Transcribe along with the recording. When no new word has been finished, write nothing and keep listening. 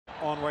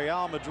on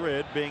Real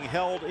Madrid being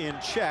held in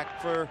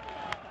check for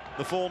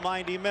the full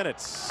 90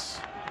 minutes.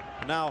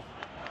 Now,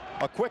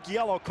 a quick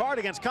yellow card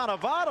against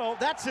Cannavaro.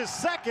 That's his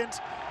second,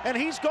 and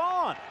he's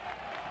gone.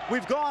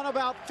 We've gone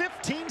about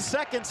 15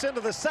 seconds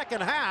into the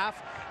second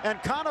half, and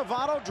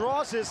Cannavaro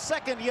draws his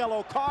second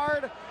yellow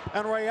card,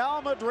 and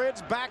Real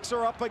Madrid's backs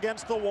are up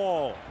against the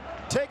wall.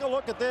 Take a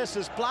look at this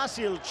as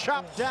Plasil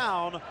chopped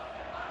down.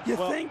 You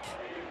think?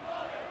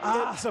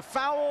 It's a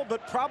foul,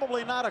 but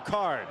probably not a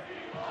card.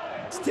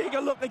 Let's take a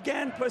look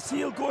again.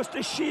 Plasil goes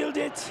to shield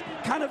it.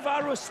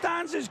 Cannavaro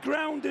stands his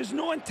ground. There's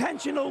no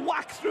intentional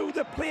whack through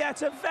the player.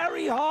 It's a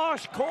very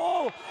harsh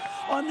call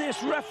on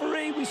this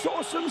referee. We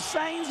saw some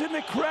signs in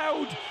the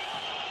crowd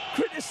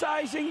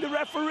criticizing the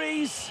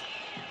referees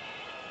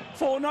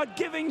for not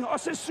giving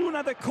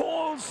Osasuna the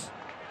calls.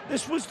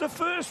 This was the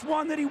first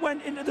one that he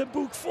went into the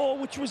book for,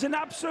 which was an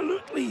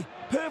absolutely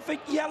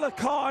perfect yellow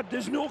card.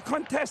 There's no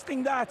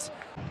contesting that.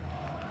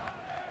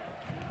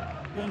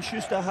 Jan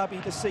Schuster happy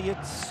to see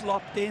it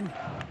slopped in.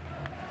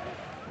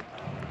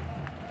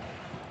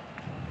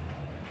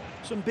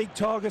 Some big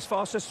targets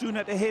for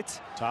Osasuna to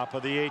hit. Top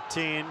of the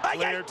 18,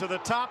 clear to the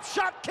top,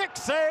 shot, kick,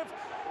 save,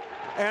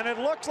 and it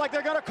looks like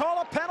they're going to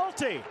call a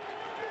penalty.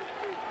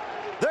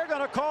 They're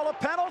going to call a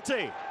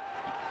penalty.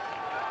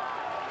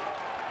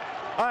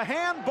 A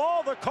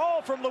handball, the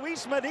call from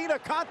Luis Medina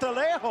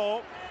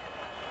Cantalejo,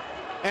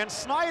 and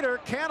Snyder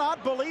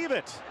cannot believe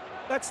it.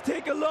 Let's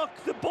take a look.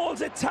 The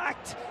ball's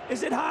attacked.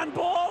 Is it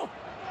handball?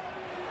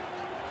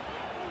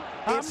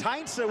 It's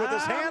Heinze with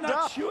his hand up. I'm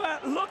not sure.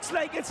 Looks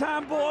like it's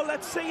handball.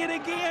 Let's see it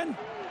again.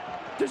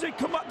 Does it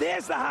come up?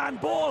 There's the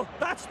handball.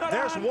 That's not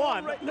There's handball.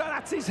 one. Right? No,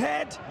 that's his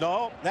head.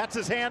 No, that's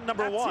his hand,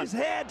 number one. That's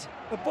his head.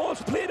 The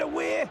ball's played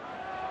away,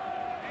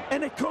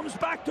 and it comes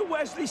back to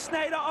Wesley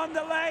Sneijder on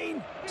the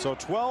lane. So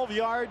 12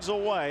 yards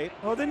away.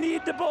 Oh, they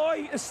need the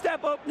boy to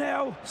step up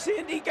now.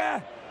 Saint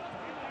Ica.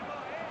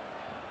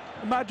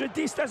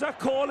 Madridistas are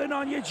calling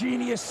on you,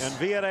 genius. And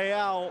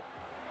Villarreal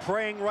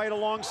praying right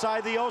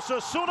alongside the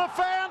Osasuna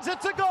fans.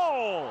 It's a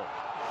goal.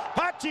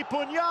 Pachi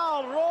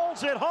Puñal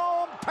rolls it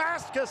home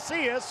past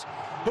Casillas,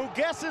 who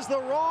guesses the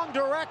wrong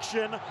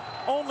direction.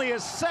 Only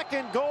his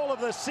second goal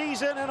of the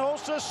season, and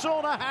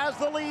Osasuna has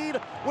the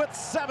lead with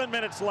 7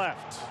 minutes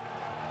left.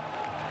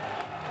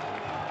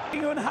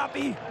 Being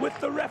unhappy with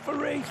the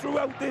referee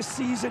throughout this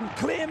season,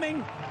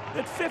 claiming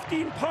that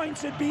 15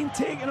 points had been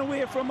taken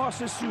away from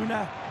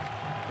Osasuna.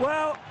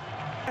 Well,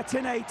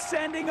 tonight,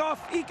 sending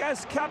off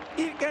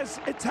Ica's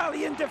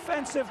Italian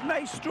defensive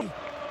maestro,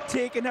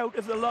 taken out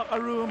of the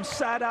locker room,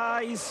 sad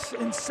eyes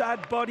and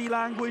sad body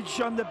language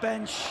on the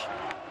bench.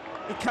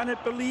 He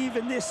cannot believe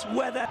in this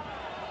weather.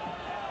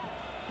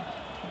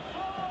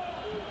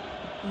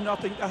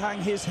 Nothing to hang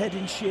his head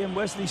in shame.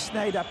 Wesley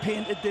Sneijder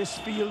painted this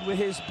field with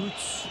his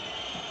boots.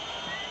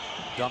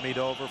 Dummied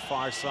over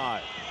far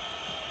side.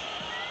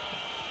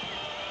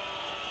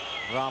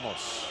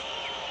 Ramos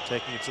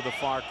taking it to the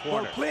far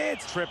corner. Well played.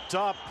 Tripped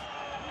up.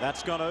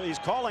 That's gonna, he's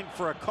calling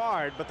for a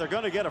card, but they're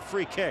gonna get a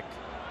free kick.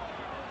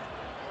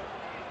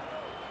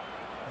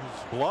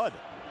 There's blood.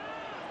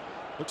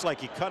 Looks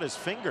like he cut his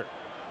finger.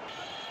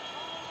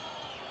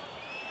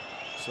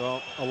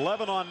 So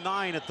 11 on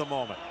 9 at the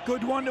moment.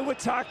 Good one to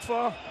attack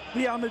for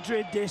Real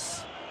Madrid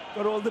this.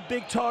 Got all the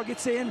big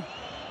targets in,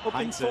 up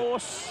in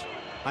force.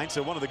 Heinze,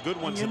 one of the good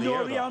ones in the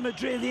air, Real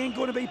Madrid, they ain't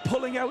going to be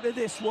pulling out of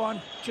this one.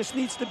 Just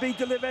needs to be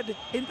delivered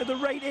into the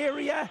right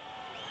area.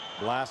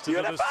 Blasted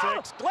to the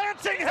 6,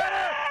 glancing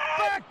header,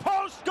 back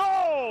post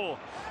goal!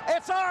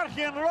 It's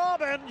Arjen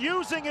Robben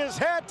using his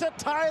head to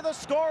tie the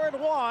score at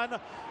 1.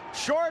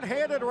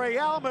 Short-handed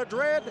Real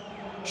Madrid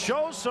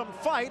shows some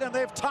fight, and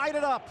they've tied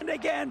it up. And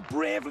again,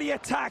 bravely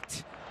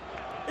attacked.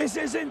 This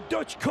isn't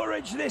Dutch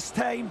courage this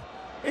time.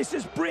 This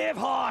is brave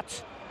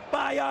heart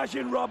by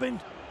Arjen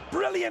Robben.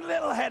 Brilliant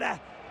little header.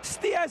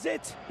 Steers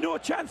it, no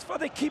chance for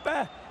the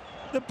keeper.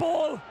 The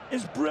ball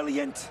is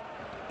brilliant.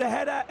 The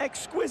header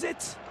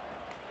exquisite.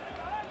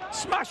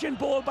 Smashing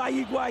ball by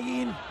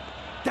Higuain.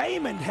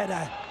 Diamond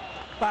header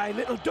by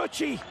little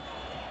Dutchy.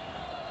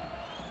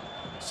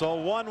 So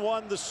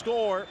 1-1 the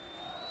score.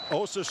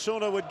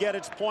 Osasuna would get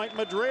its point.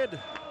 Madrid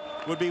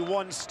would be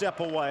one step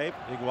away.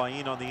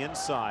 Higuain on the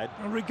inside.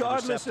 And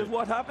regardless of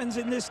what happens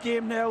in this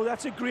game now,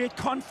 that's a great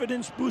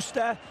confidence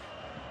booster.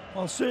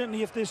 Well,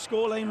 certainly if this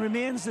scoreline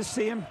remains the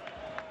same,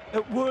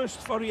 at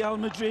worst for Real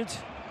Madrid,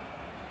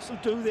 this will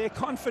do their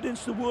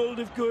confidence the world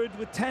of good,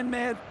 with 10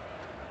 men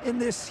in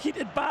this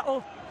heated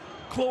battle,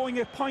 clawing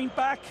a point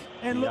back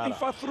and looking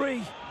for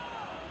 3.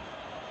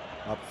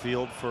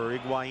 Upfield for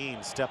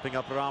Higuain, stepping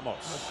up Ramos.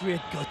 Oh,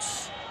 great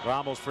guts.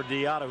 Ramos for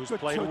Diarra, who's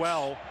played touch.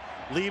 well.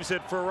 Leaves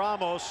it for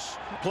Ramos.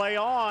 Play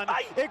on.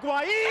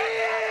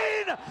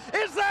 Higuain!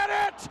 Is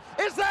that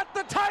it? Is that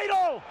the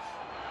title?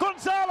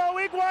 Gonzalo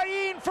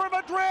Higuain for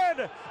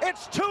Madrid.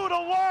 It's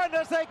 2-1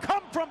 as they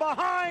come from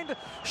behind,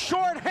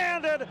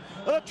 short-handed.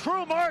 The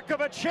true mark of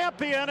a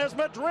champion as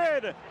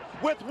Madrid,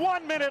 with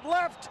 1 minute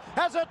left,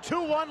 has a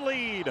 2-1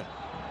 lead.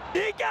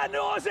 Ica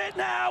knows it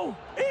now.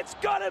 It's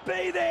gotta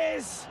be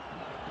this.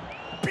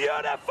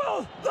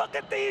 Beautiful. Look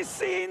at these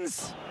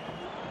scenes.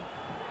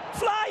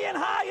 Flying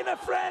high in a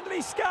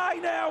friendly sky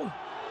now.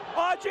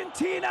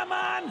 Argentina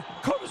man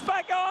comes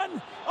back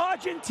on.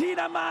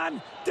 Argentina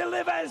man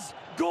delivers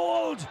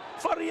gold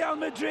for Real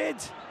Madrid.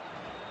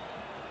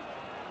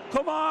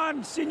 Come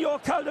on, Senor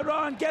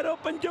Calderon, get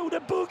up and do the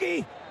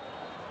boogie.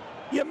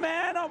 Your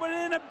man are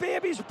within a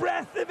baby's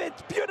breath of it.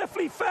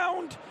 Beautifully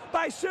found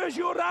by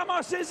Sergio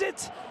Ramos, is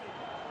it?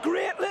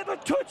 Great little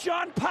touch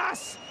on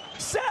pass.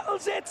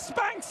 Settles it,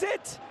 spanks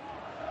it.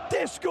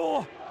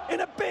 Disco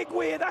in a big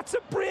way. That's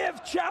a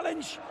brave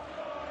challenge.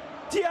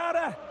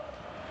 Diarra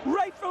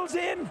rifles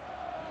in.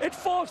 It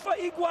falls for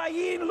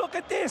Higuain. Look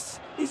at this.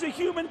 He's a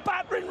human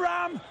battering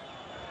ram.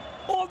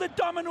 All the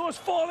dominoes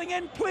falling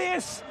in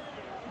place.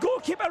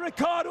 Goalkeeper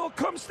Ricardo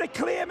comes to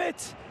claim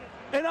it.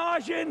 And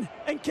Arjun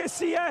and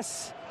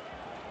Casillas,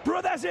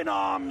 brothers in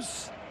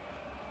arms.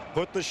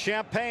 Put the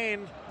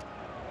champagne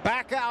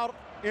back out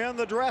in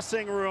the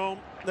dressing room.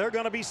 They're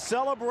going to be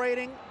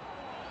celebrating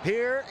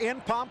here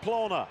in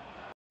Pamplona.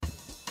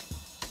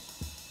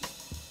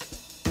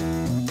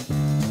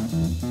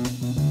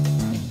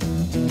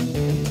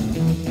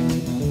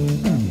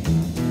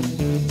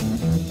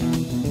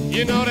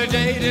 You know the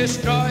day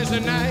destroys the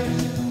night,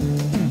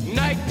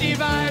 night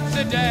divides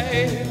the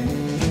day.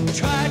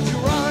 Try to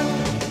run,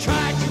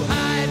 try to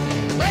hide,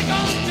 break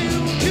on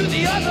through to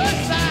the other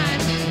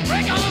side,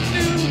 break on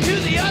through to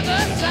the other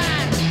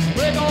side,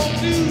 break on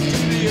through to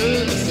the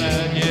other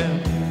side, yeah.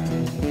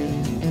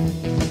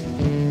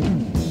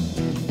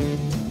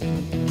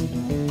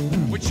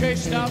 We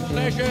chased our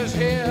pleasures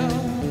here,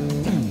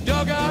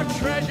 dug our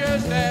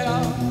treasures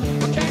there.